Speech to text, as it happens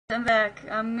I'm back.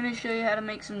 I'm going to show you how to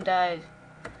make some dyes.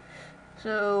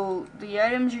 So, the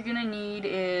items you're going to need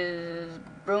is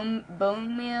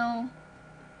bone meal,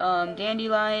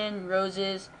 dandelion,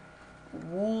 roses,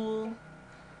 wool,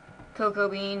 cocoa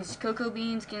beans. Cocoa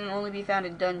beans can only be found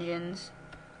in dungeons.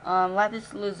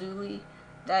 Lapis lazuli,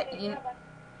 that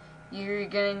you're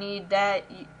going to need that.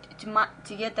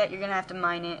 To get that, you're going to have to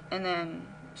mine it. And then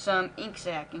some ink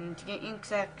sac. And to get ink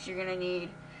sacs, you're going to need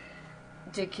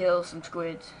to kill some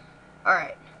squids.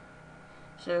 Alright,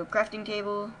 so crafting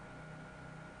table.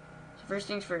 So first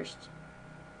things first,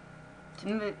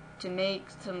 to make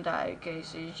some dye. Okay,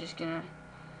 so you're just gonna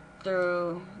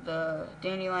throw the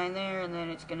dandelion there, and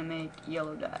then it's gonna make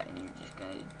yellow dye, and you're just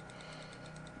gonna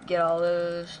get all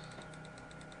those.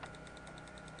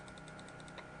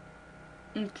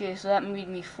 Okay, so that made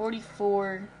me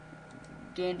 44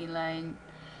 dandelion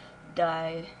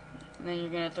dye. And then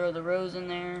you're gonna throw the rose in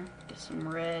there, get some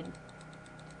red.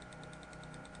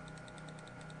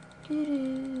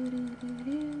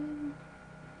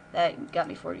 That got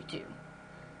me 42.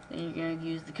 Then you're gonna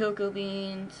use the cocoa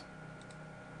beans,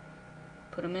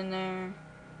 put them in there.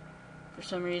 For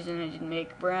some reason it didn't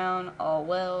make brown. All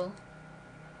well.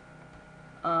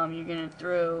 You're gonna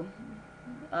throw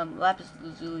lapis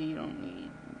lazuli. You don't need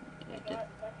it.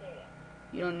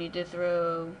 You don't need to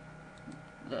throw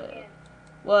the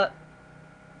what?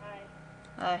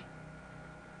 Hi.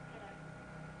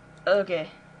 Okay.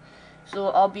 So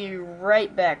I'll be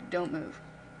right back. Don't move.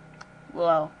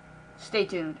 Well, stay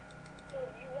tuned.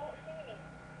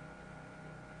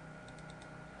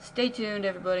 Stay tuned,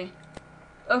 everybody.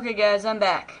 Okay, guys, I'm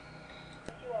back.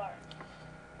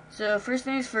 So first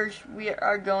things first, we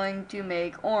are going to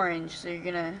make orange. So you're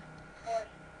gonna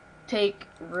take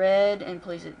red and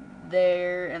place it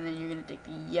there, and then you're gonna take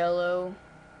the yellow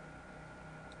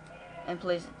and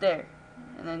place it there,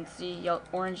 and then see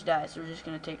orange dye. So we're just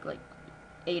gonna take like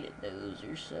 8 of those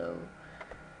or so.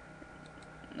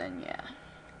 And then yeah.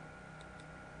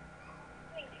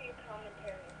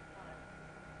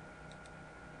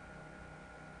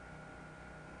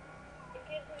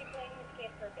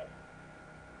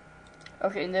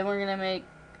 Okay, and then we're gonna make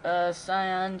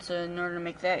cyan. So in order to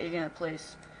make that, you're gonna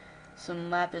place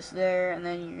some lapis there, and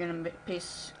then you're gonna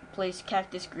place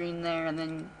cactus green there, and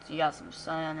then so you got some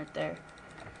cyan right there.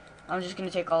 I'm just gonna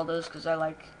take all those because I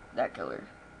like that color.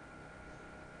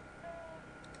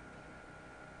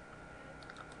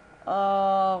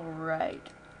 Alright.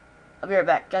 I'll be right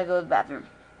back. Gotta go to the bathroom.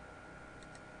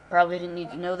 Probably didn't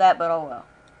need to know that, but oh well.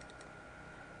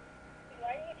 Why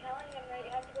are you telling them that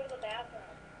you have to go to the bathroom?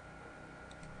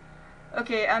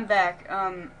 Okay, I'm back.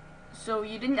 So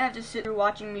you didn't have to sit through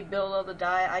watching me build all the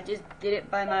dye. I just did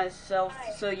it by myself,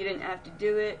 so you didn't have to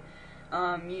do it.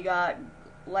 You got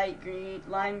light green,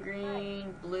 lime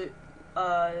green, blue,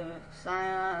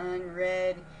 cyan,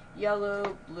 red,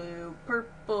 yellow, blue,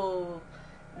 purple,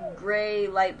 gray,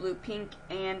 light blue, pink,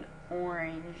 and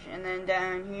orange. And then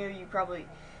down here you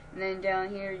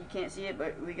can't see it,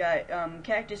 but we got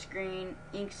cactus green,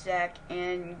 ink sac,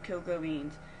 and cocoa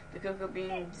beans. The cocoa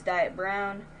beans dye it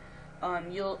brown.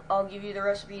 I'll give you the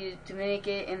recipe to make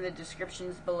it in the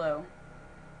descriptions below.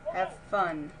 Have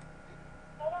fun.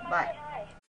 Bye.